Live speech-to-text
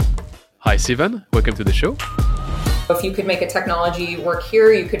Hi, Sivan. Welcome to the show. If you could make a technology work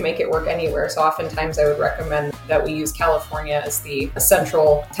here, you could make it work anywhere. So oftentimes I would recommend that we use California as the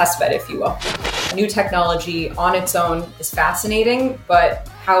central test bed, if you will. New technology on its own is fascinating, but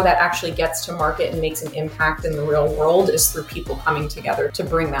how that actually gets to market and makes an impact in the real world is through people coming together to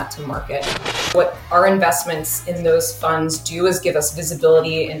bring that to market. What our investments in those funds do is give us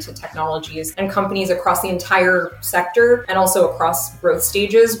visibility into technologies and companies across the entire sector and also across growth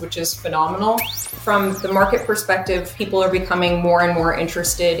stages, which is phenomenal. From the market perspective, people are becoming more and more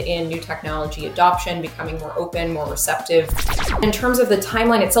interested in new technology adoption, becoming more open, more receptive. In terms of the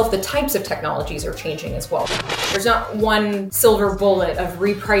timeline itself, the types of technologies are changing as well. There's not one silver bullet of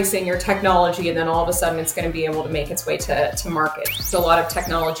repricing your technology and then all of a sudden it's going to be able to make its way to market. So a lot of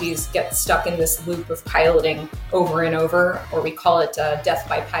technologies get stuck in this loop of piloting over and over, or we call it death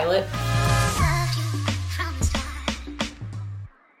by pilot.